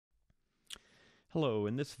Hello,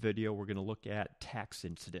 in this video we're going to look at tax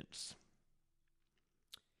incidence.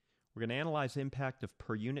 We're going to analyze the impact of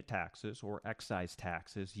per unit taxes or excise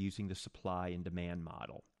taxes using the supply and demand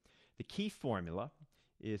model. The key formula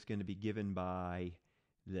is going to be given by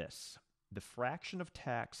this. The fraction of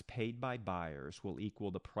tax paid by buyers will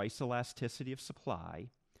equal the price elasticity of supply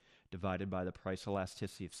divided by the price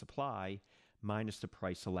elasticity of supply minus the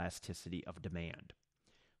price elasticity of demand.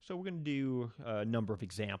 So we're going to do a number of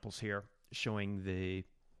examples here showing the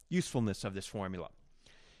usefulness of this formula.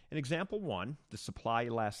 In example 1, the supply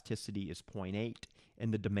elasticity is 0.8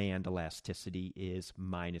 and the demand elasticity is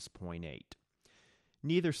minus 0.8.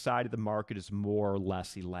 Neither side of the market is more or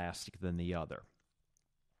less elastic than the other.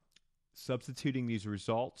 Substituting these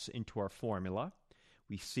results into our formula,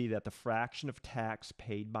 we see that the fraction of tax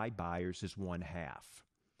paid by buyers is 1/2.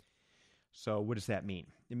 So what does that mean?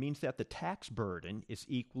 It means that the tax burden is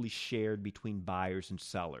equally shared between buyers and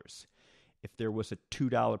sellers. If there was a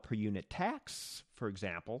 $2 per unit tax, for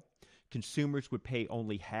example, consumers would pay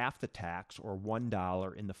only half the tax, or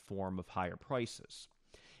 $1, in the form of higher prices.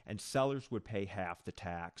 And sellers would pay half the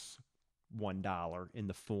tax, $1, in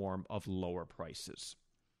the form of lower prices.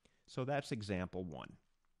 So that's example 1.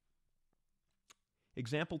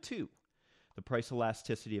 Example 2. The price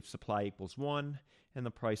elasticity of supply equals 1, and the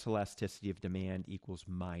price elasticity of demand equals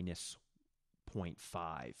minus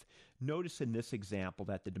 0.5. Notice in this example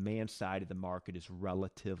that the demand side of the market is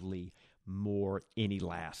relatively more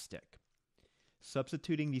inelastic.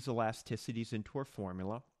 Substituting these elasticities into our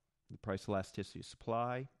formula, the price elasticity of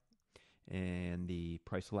supply and the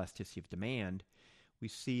price elasticity of demand, we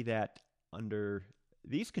see that under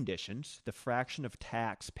these conditions, the fraction of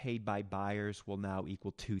tax paid by buyers will now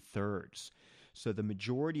equal 2/3. So the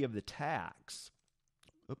majority of the tax,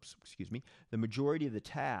 the majority of the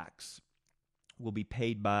tax will be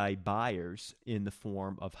paid by buyers in the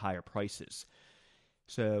form of higher prices.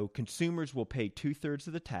 So consumers will pay 2/3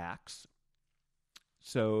 of the tax.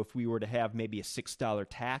 So if we were to have maybe a $6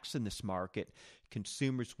 tax in this market,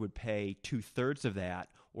 consumers would pay 2/3 of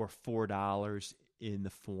that, or $4, in the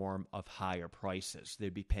form of higher prices.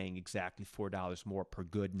 They'd be paying exactly $4 more per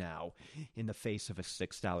good now in the face of a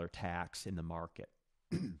 $6 tax in the market.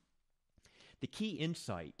 The key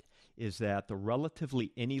insight is that the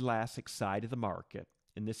relatively inelastic side of the market,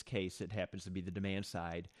 in this case it happens to be the demand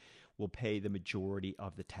side, will pay the majority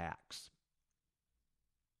of the tax.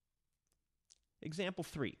 Example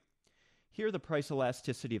 3. Here the price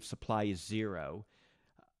elasticity of supply is 0.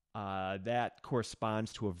 That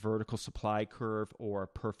corresponds to a vertical supply curve or a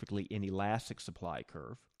perfectly inelastic supply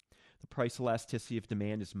curve. The price elasticity of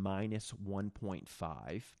demand is minus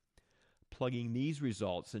 1.5. Plugging these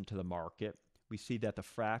results into the market, we see that the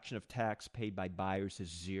fraction of tax paid by buyers is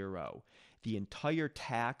 0. The entire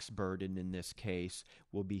tax burden in this case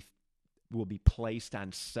will be placed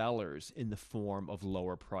on sellers in the form of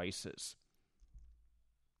lower prices.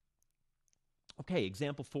 Okay,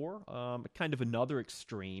 example 4, kind of another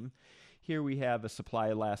extreme. Here we have a supply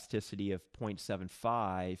elasticity of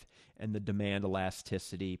 0.75 and the demand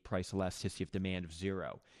elasticity, price elasticity of demand of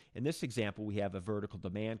 0. In this example, we have a vertical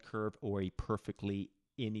demand curve or a perfectly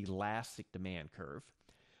inelastic demand curve.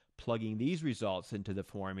 Plugging these results into the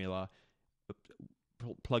formula,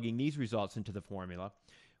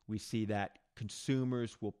 we see that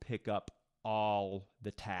consumers will pick up all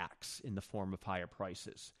the tax in the form of higher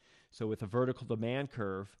prices. So with a vertical demand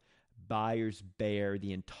curve, buyers bear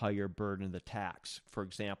the entire burden of the tax. For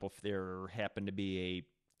example, if there happened to be a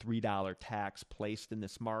 $3 tax placed in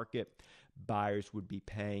this market, buyers would be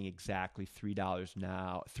paying exactly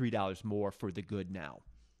 $3 more for the good now.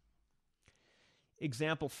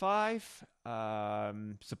 Example 5,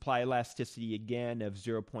 supply elasticity again of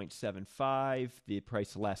 0.75. The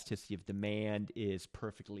price elasticity of demand is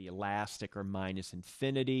perfectly elastic or minus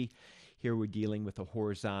infinity. Here we're dealing with a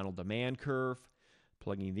horizontal demand curve.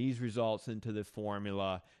 Plugging these results into the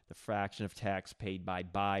formula, the fraction of tax paid by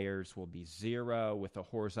buyers will be 0 with a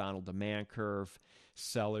horizontal demand curve.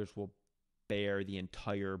 Sellers will bear the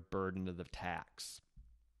entire burden of the tax.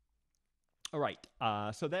 All right,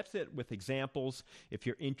 so that's it with examples. If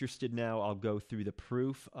you're interested now, I'll go through the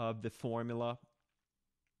proof of the formula.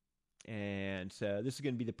 And so this is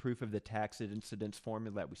going to be the proof of the tax incidence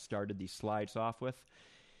formula that we started these slides off with.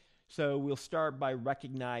 So we'll start by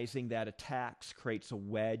recognizing that a tax creates a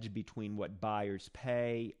wedge between what buyers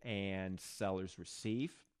pay and sellers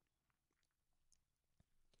receive.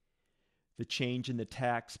 The change in the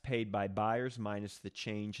tax paid by buyers minus the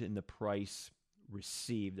change in the price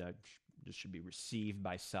received, this should be received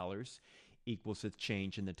by sellers, equals the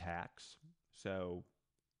change in the tax. So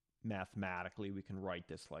mathematically, we can write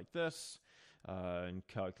this like this. in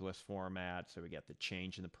calculus format. So we get the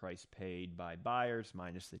change in the price paid by buyers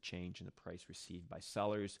minus the change in the price received by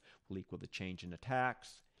sellers will equal the change in the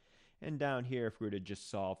tax. And down here, if we were to just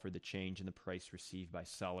solve for the change in the price received by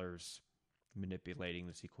sellers, manipulating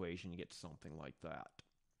this equation, you get something like that.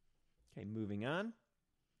 Okay, moving on.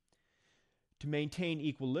 To maintain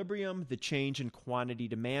equilibrium, the change in quantity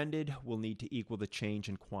demanded will need to equal the change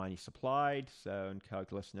in quantity supplied. So in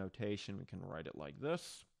calculus notation, we can write it like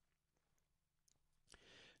this.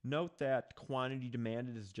 Note that quantity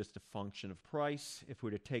demanded is just a function of price. If we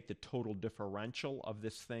were to take the total differential of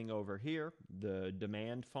this thing over here, the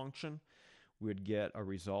demand function, we would get a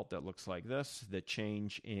result that looks like this. The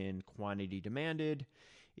change in quantity demanded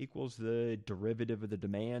equals the derivative of the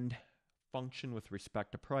demand function with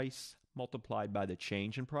respect to price multiplied by the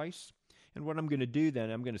change in price. And what I'm going to do then,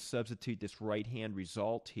 I'm going to substitute this right-hand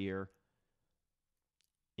result here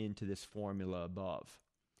into this formula above.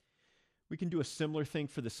 We can do a similar thing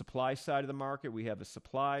for the supply side of the market. We have a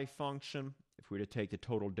supply function. If we were to take the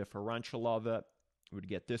total differential of it, we would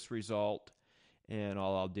get this result. And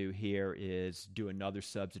all I'll do here is do another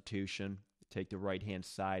substitution, take the right-hand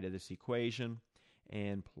side of this equation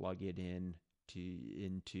and plug it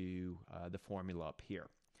into the formula up here.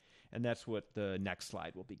 And that's what the next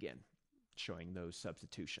slide will begin, showing those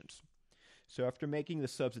substitutions. So after making the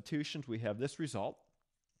substitutions, we have this result.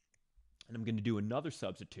 And I'm going to do another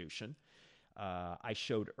substitution. I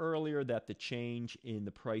showed earlier that the change in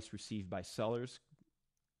the price received by sellers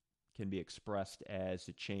can be expressed as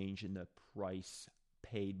the change in the price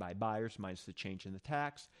paid by buyers minus the change in the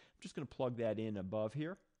tax. I'm just going to plug that in above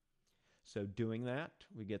here. So doing that,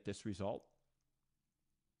 we get this result.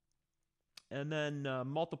 And then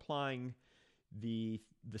multiplying the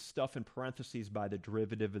stuff in parentheses by the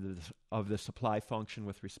derivative of the supply function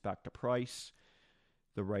with respect to price,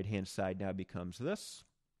 the right-hand side now becomes this.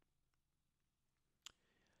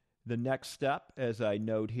 The next step, as I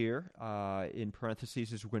note here, in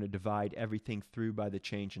parentheses, is we're going to divide everything through by the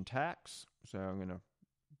change in tax. So I'm going to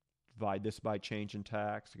divide this by change in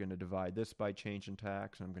tax. I'm going to divide this by change in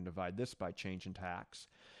tax. And I'm going to divide this by change in tax.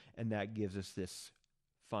 And that gives us this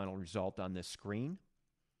final result on this screen.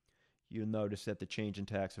 You'll notice that the change in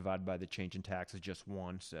tax divided by the change in tax is just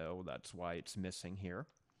 1, so that's why it's missing here.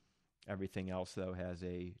 Everything else, though, has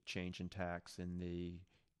a change in tax in the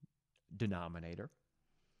denominator.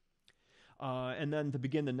 And then to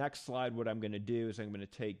begin the next slide, what I'm going to do is I'm going to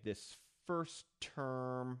take this first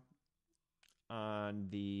term on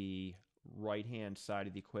the right-hand side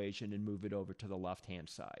of the equation and move it over to the left-hand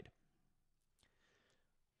side.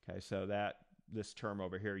 Okay, so this term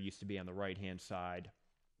over here used to be on the right-hand side.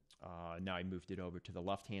 Now I moved it over to the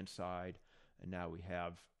left-hand side, and now we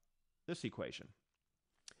have this equation.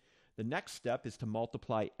 The next step is to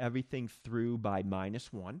multiply everything through by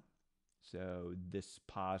 -1. So this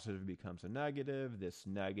positive becomes a negative, this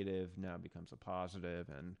negative now becomes a positive,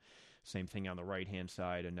 and same thing on the right-hand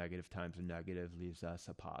side, a negative times a negative leaves us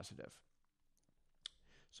a positive.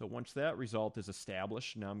 So once that result is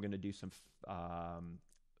established, now I'm going to do some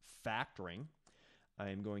factoring. I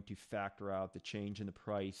am going to factor out the change in the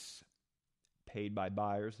price paid by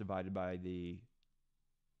buyers divided by the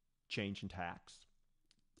change in tax.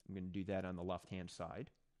 I'm going to do that on the left-hand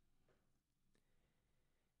side.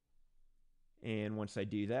 And once I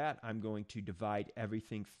do that, I'm going to divide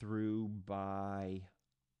everything through by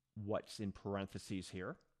what's in parentheses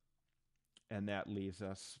here. And that leaves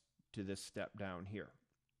us to this step down here.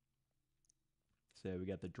 So we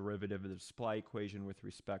got the derivative of the supply equation with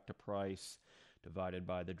respect to price divided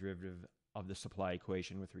by the derivative of the supply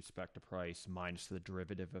equation with respect to price minus the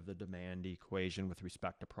derivative of the demand equation with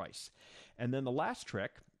respect to price. And then the last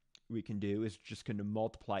trick we can do is just going to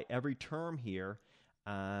multiply every term here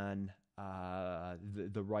on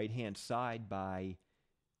the right-hand side by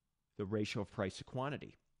the ratio of price to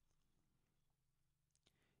quantity.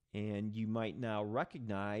 And you might now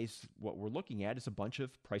recognize what we're looking at is a bunch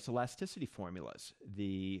of price elasticity formulas.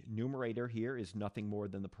 The numerator here is nothing more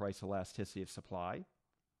than the price elasticity of supply.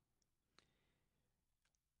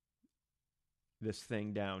 This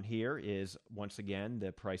thing down here is, once again,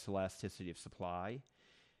 the price elasticity of supply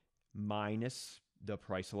minus the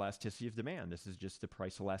price elasticity of demand. This is just the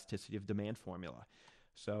price elasticity of demand formula.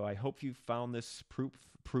 So I hope you found this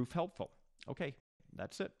proof helpful. Okay,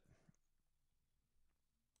 that's it.